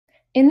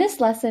In this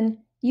lesson,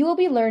 you will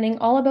be learning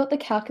all about the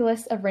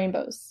calculus of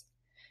rainbows.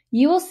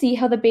 You will see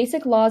how the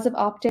basic laws of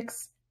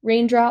optics,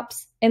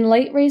 raindrops, and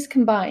light rays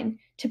combine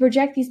to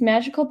project these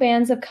magical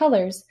bands of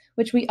colors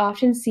which we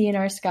often see in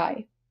our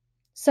sky.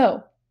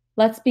 So,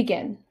 let's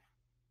begin.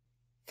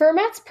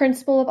 Fermat's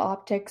principle of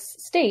optics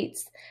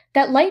states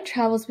that light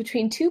travels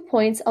between 2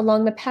 points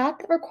along the path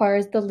that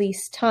requires the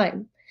least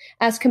time,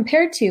 as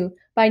compared to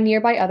by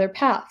nearby other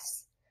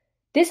paths.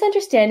 This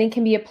understanding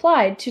can be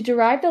applied to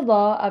derive the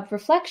law of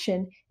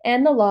reflection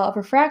and the law of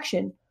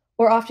refraction,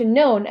 or often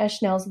known as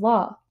Snell's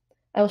law.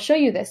 I will show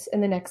you this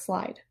in the next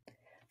slide.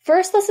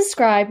 First, let's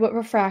describe what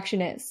refraction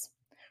is.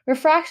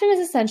 Refraction is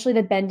essentially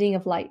the bending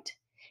of light.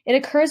 It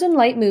occurs when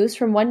light moves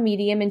from one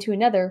medium into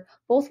another,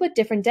 both with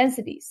different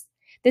densities.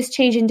 This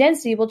change in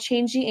density will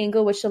change the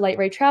angle which the light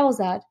ray travels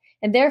at,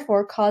 and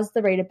therefore cause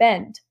the ray to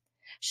bend.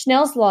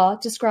 Snell's law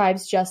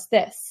describes just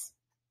this.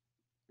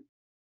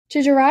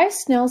 To derive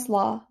Snell's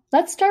law,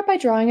 let's start by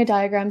drawing a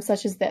diagram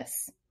such as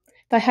this.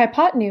 The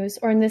hypotenuse,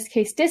 or in this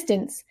case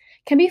distance,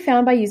 can be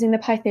found by using the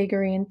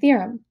Pythagorean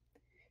theorem.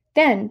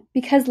 Then,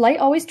 because light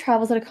always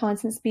travels at a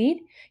constant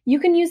speed, you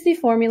can use the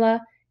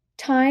formula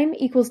time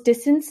equals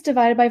distance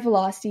divided by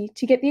velocity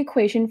to get the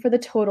equation for the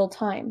total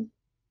time.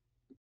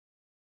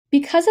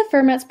 Because of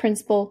Fermat's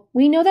principle,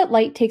 we know that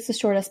light takes the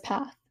shortest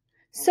path.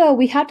 So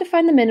we have to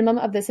find the minimum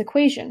of this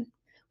equation.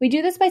 We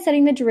do this by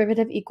setting the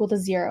derivative equal to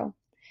 0.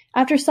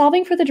 After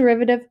solving for the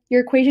derivative,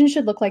 your equation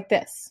should look like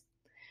this.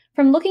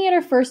 From looking at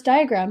our first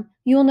diagram,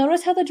 you will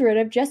notice how the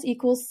derivative just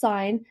equals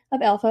sine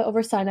of alpha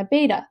over sine of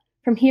beta.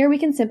 From here, we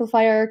can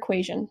simplify our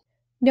equation.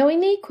 Knowing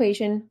the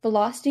equation,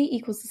 velocity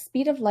equals the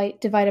speed of light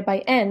divided by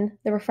n,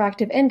 the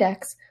refractive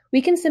index,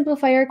 we can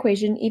simplify our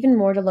equation even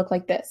more to look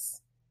like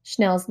this,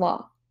 Snell's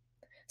law.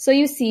 So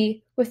you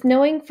see, with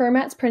knowing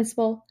Fermat's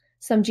principle,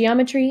 some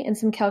geometry, and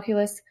some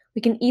calculus,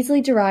 we can easily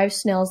derive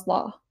Snell's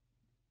law.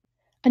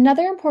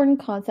 Another important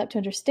concept to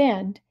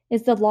understand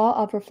is the law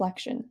of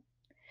reflection,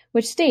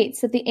 which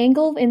states that the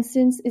angle of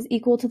incidence is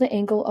equal to the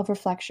angle of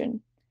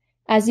reflection,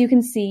 as you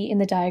can see in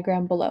the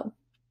diagram below.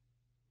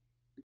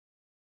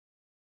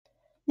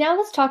 Now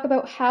let's talk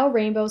about how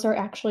rainbows are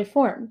actually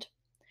formed.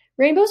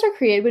 Rainbows are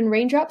created when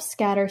raindrops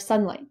scatter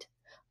sunlight.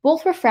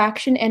 Both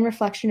refraction and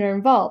reflection are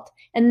involved,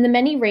 and the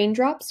many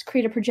raindrops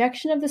create a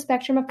projection of the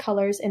spectrum of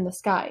colors in the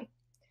sky.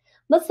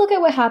 Let's look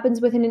at what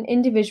happens within an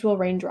individual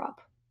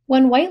raindrop.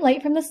 When white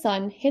light from the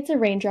sun hits a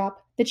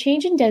raindrop, the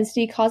change in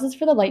density causes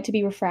for the light to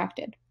be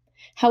refracted.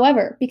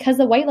 However, because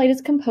the white light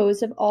is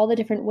composed of all the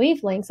different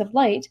wavelengths of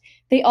light,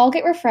 they all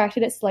get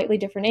refracted at slightly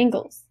different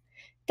angles.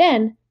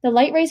 Then, the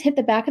light rays hit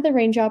the back of the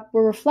raindrop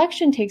where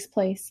reflection takes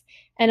place,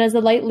 and as the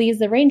light leaves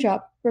the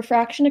raindrop,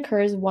 refraction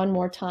occurs one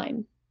more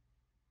time.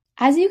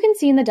 As you can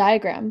see in the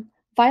diagram,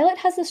 violet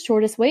has the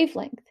shortest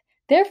wavelength.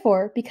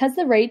 Therefore, because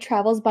the ray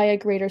travels by a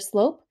greater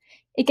slope,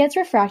 it gets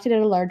refracted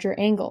at a larger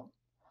angle.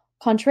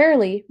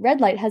 Contrarily, red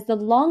light has the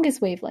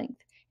longest wavelength,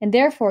 and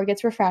therefore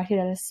gets refracted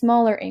at a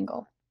smaller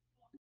angle.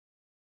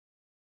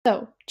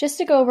 So, just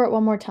to go over it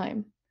one more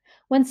time.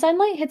 When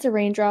sunlight hits a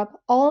raindrop,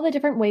 all of the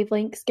different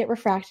wavelengths get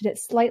refracted at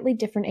slightly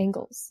different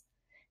angles.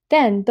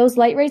 Then, those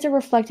light rays are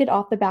reflected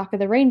off the back of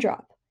the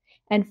raindrop.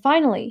 And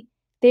finally,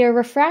 they are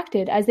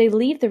refracted as they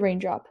leave the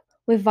raindrop,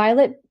 with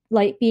violet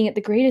light being at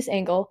the greatest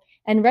angle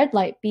and red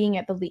light being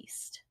at the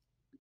least.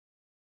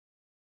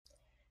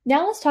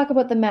 Now let's talk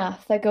about the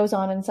math that goes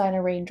on inside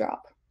a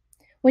raindrop.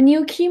 When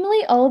you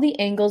accumulate all the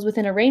angles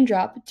within a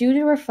raindrop due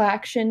to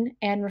refraction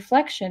and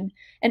reflection,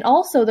 and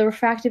also the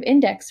refractive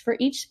index for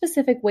each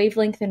specific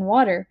wavelength in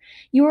water,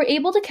 you are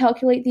able to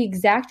calculate the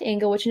exact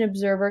angle which an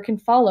observer can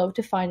follow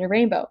to find a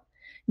rainbow,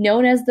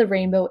 known as the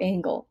rainbow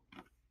angle.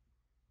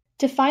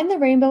 To find the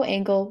rainbow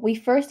angle, we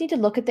first need to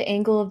look at the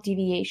angle of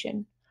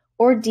deviation,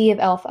 or d of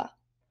alpha.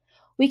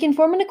 We can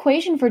form an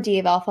equation for d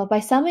of alpha by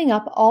summing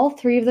up all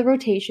three of the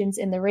rotations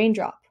in the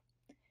raindrop.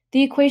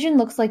 The equation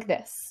looks like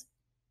this.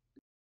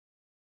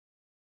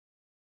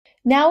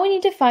 Now we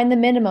need to find the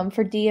minimum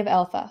for d of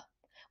alpha.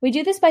 We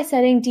do this by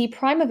setting d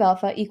prime of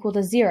alpha equal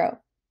to 0.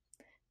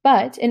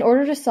 But in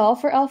order to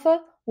solve for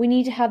alpha, we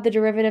need to have the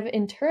derivative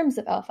in terms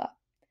of alpha.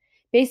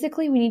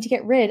 Basically, we need to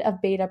get rid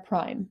of beta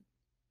prime.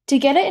 To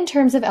get it in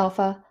terms of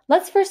alpha,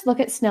 let's first look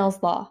at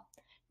Snell's law.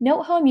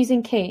 Note how I'm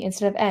using k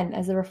instead of n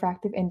as the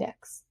refractive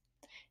index.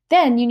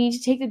 Then you need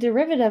to take the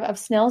derivative of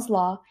Snell's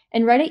law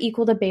and write it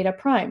equal to beta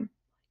prime.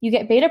 You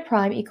get beta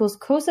prime equals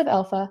cos of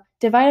alpha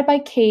divided by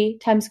k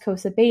times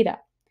cos of beta.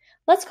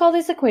 Let's call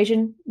this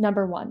equation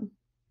number 1.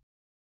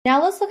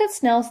 Now let's look at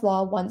Snell's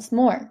law once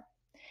more.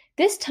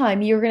 This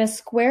time you're going to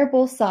square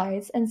both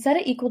sides and set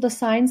it equal to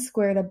sine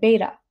squared of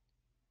beta.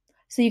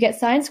 So you get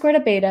sine squared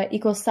of beta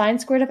equals sine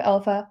squared of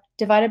alpha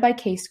divided by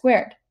k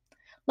squared.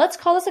 Let's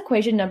call this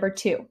equation number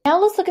 2. Now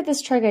let's look at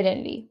this trig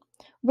identity,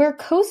 where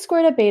cos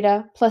squared of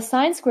beta plus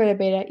sine squared of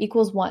beta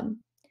equals 1.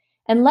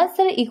 And let's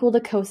set it equal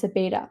to cos of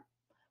beta,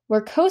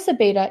 where cos of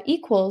beta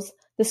equals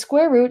the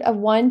square root of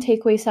 1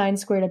 take away sine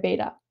squared of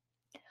beta.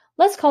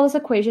 Let's call this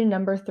equation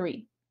number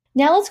 3.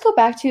 Now let's go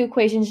back to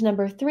equations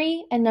number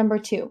 3 and number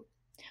 2.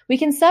 We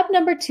can sub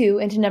number 2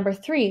 into number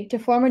 3 to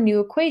form a new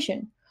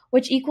equation,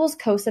 which equals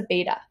cos of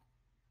beta.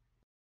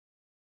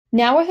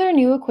 Now with our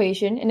new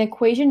equation in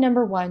equation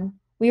number 1,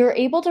 we are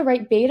able to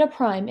write beta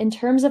prime in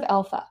terms of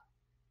alpha.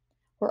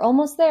 We're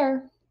almost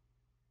there.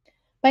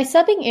 By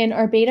subbing in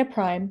our beta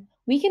prime,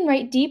 we can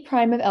write d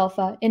prime of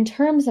alpha in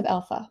terms of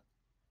alpha.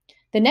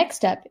 The next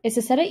step is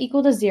to set it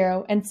equal to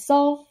 0 and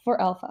solve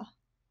for alpha.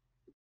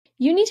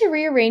 You need to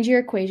rearrange your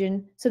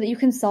equation so that you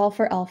can solve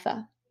for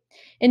alpha.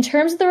 In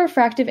terms of the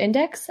refractive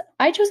index,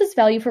 I chose this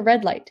value for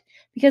red light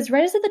because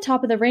red is at the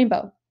top of the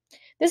rainbow.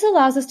 This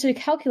allows us to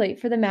calculate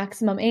for the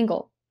maximum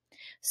angle.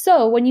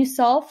 So when you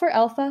solve for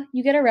alpha,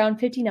 you get around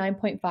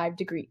 59.5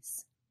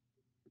 degrees.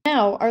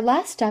 Now, our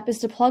last step is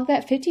to plug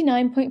that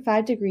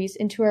 59.5 degrees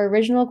into our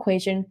original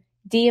equation,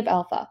 d of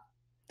alpha.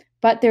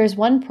 But there is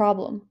one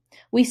problem.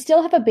 We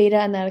still have a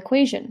beta in that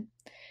equation.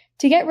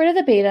 To get rid of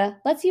the beta,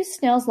 let's use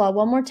Snell's law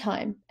one more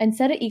time and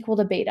set it equal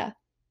to beta.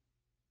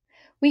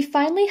 We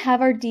finally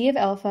have our d of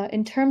alpha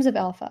in terms of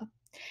alpha,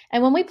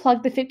 and when we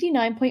plug the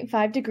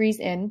 59.5 degrees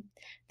in,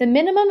 the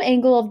minimum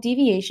angle of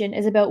deviation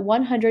is about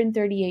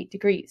 138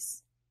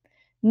 degrees.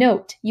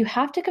 Note, you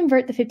have to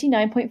convert the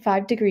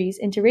 59.5 degrees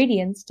into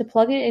radians to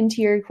plug it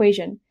into your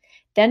equation,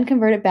 then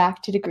convert it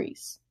back to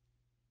degrees.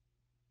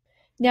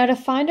 Now to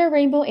find our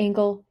rainbow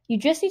angle, you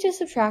just need to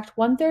subtract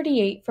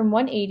 138 from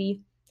 180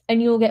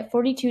 and you will get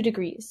 42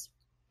 degrees.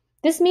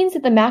 This means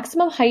that the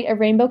maximum height a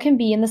rainbow can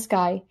be in the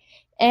sky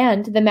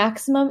and the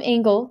maximum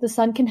angle the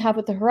sun can have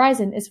with the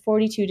horizon is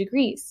 42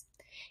 degrees.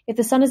 If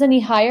the sun is any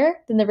higher,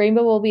 then the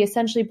rainbow will be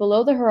essentially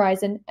below the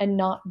horizon and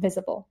not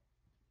visible.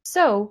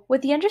 So,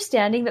 with the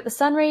understanding that the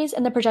sun rays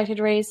and the projected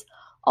rays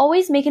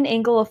always make an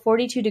angle of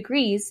 42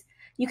 degrees,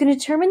 you can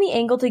determine the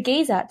angle to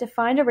gaze at to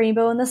find a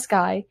rainbow in the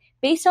sky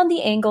based on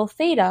the angle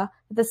theta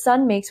that the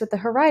sun makes with the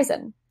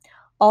horizon.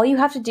 All you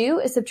have to do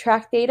is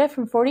subtract theta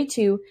from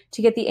 42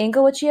 to get the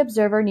angle which the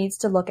observer needs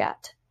to look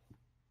at.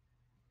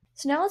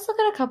 So now let's look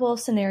at a couple of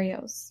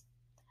scenarios.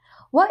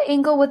 What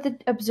angle would the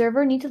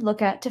observer need to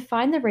look at to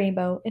find the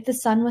rainbow if the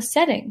sun was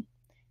setting?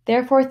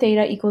 Therefore,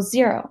 theta equals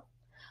 0.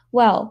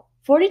 Well,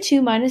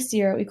 42 minus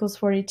 0 equals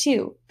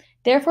 42.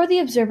 Therefore, the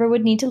observer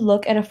would need to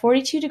look at a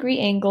 42-degree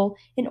angle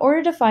in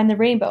order to find the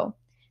rainbow.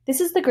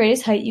 This is the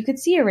greatest height you could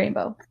see a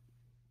rainbow.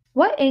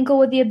 What angle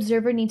would the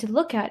observer need to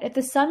look at if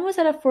the sun was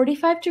at a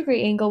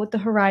 45-degree angle with the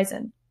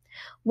horizon?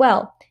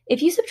 Well,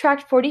 if you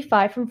subtract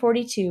 45 from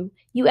 42,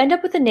 you end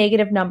up with a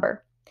negative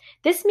number.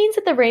 This means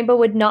that the rainbow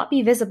would not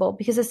be visible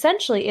because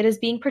essentially it is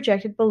being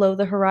projected below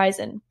the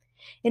horizon.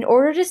 In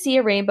order to see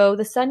a rainbow,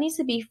 the sun needs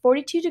to be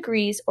 42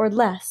 degrees or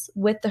less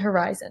with the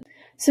horizon.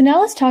 So now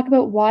let's talk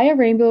about why a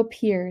rainbow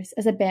appears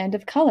as a band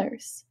of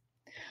colors.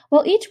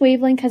 Well, each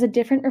wavelength has a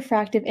different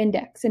refractive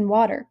index in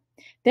water.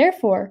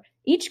 Therefore,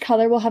 each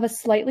color will have a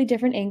slightly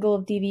different angle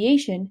of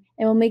deviation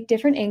and will make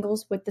different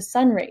angles with the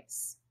sun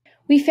rays.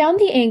 We found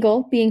the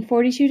angle being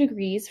 42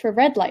 degrees for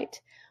red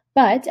light,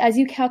 but as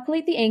you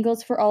calculate the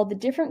angles for all the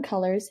different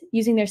colors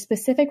using their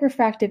specific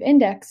refractive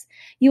index,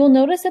 you will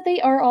notice that they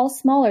are all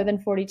smaller than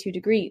 42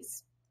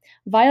 degrees.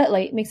 Violet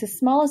light makes the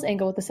smallest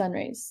angle with the sun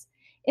rays.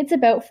 It's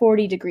about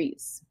 40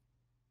 degrees.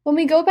 When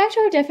we go back to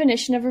our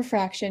definition of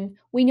refraction,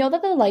 we know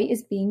that the light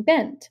is being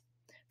bent.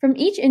 From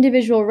each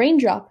individual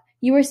raindrop,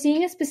 you are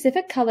seeing a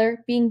specific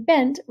color being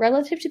bent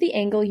relative to the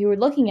angle you are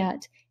looking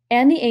at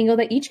and the angle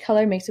that each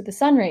color makes with the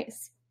sun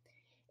rays.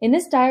 In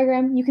this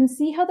diagram, you can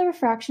see how the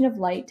refraction of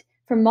light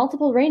from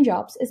multiple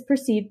raindrops is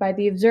perceived by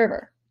the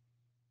observer.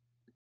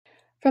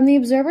 From the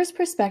observer's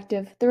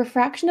perspective, the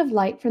refraction of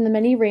light from the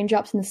many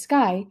raindrops in the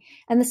sky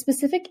and the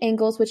specific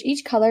angles which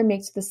each color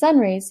makes with the sun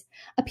rays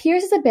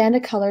appears as a band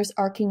of colors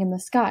arcing in the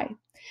sky.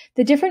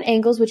 The different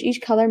angles which each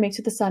color makes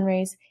with the sun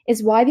rays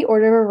is why the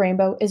order of a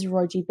rainbow is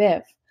Roy-G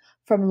Biv,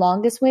 from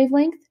longest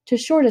wavelength to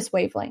shortest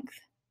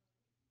wavelength.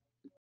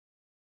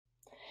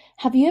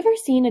 Have you ever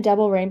seen a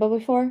double rainbow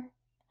before?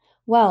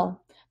 Well,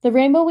 the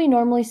rainbow we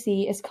normally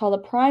see is called a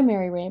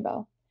primary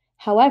rainbow.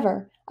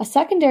 However, a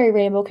secondary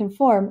rainbow can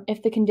form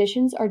if the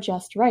conditions are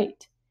just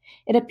right.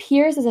 It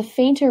appears as a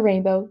fainter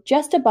rainbow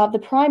just above the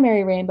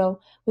primary rainbow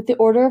with the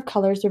order of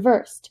colors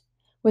reversed,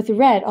 with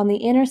red on the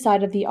inner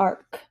side of the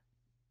arc.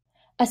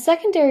 A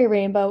secondary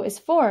rainbow is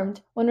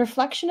formed when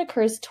reflection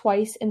occurs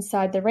twice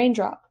inside the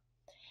raindrop.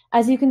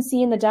 As you can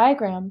see in the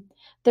diagram,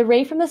 the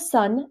ray from the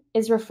sun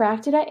is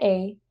refracted at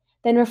A,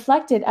 then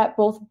reflected at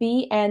both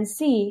B and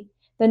C,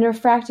 then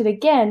refracted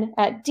again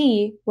at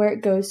D, where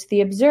it goes to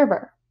the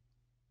observer.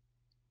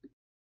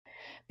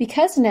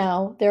 Because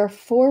now there are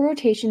 4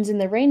 rotations in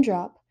the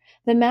raindrop,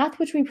 the math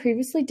which we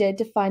previously did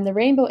to find the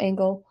rainbow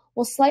angle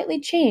will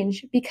slightly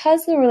change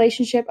because the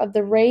relationship of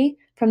the ray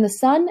from the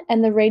sun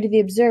and the ray to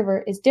the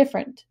observer is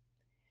different.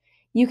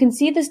 You can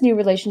see this new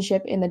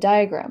relationship in the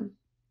diagram.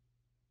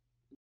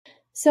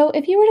 So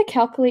if you were to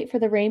calculate for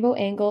the rainbow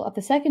angle of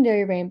the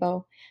secondary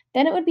rainbow,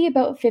 then it would be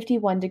about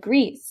 51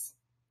 degrees.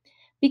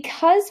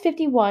 Because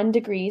 51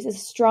 degrees is a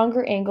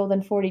stronger angle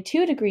than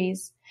 42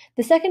 degrees,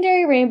 the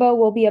secondary rainbow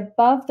will be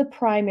above the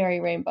primary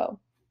rainbow.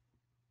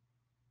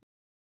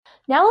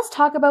 Now let's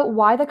talk about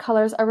why the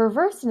colors are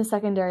reversed in a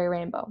secondary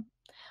rainbow.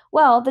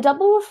 Well, the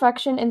double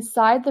refraction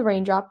inside the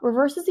raindrop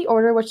reverses the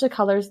order which the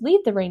colors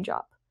leave the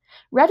raindrop.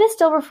 Red is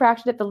still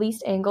refracted at the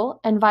least angle,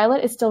 and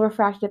violet is still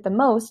refracted at the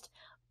most,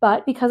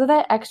 but because of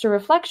that extra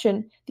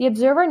reflection, the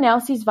observer now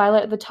sees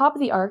violet at the top of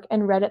the arc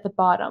and red at the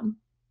bottom.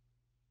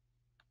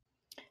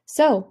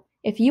 So,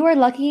 if you are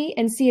lucky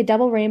and see a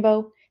double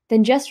rainbow,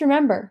 then just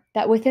remember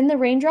that within the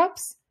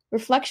raindrops,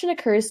 reflection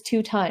occurs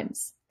 2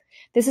 times.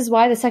 This is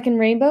why the second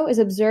rainbow is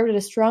observed at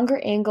a stronger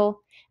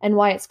angle and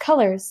why its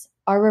colors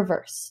are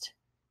reversed.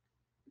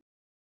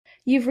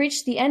 You've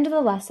reached the end of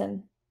the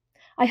lesson.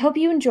 I hope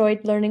you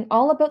enjoyed learning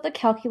all about the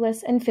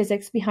calculus and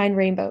physics behind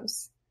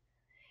rainbows.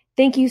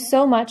 Thank you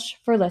so much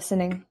for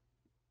listening.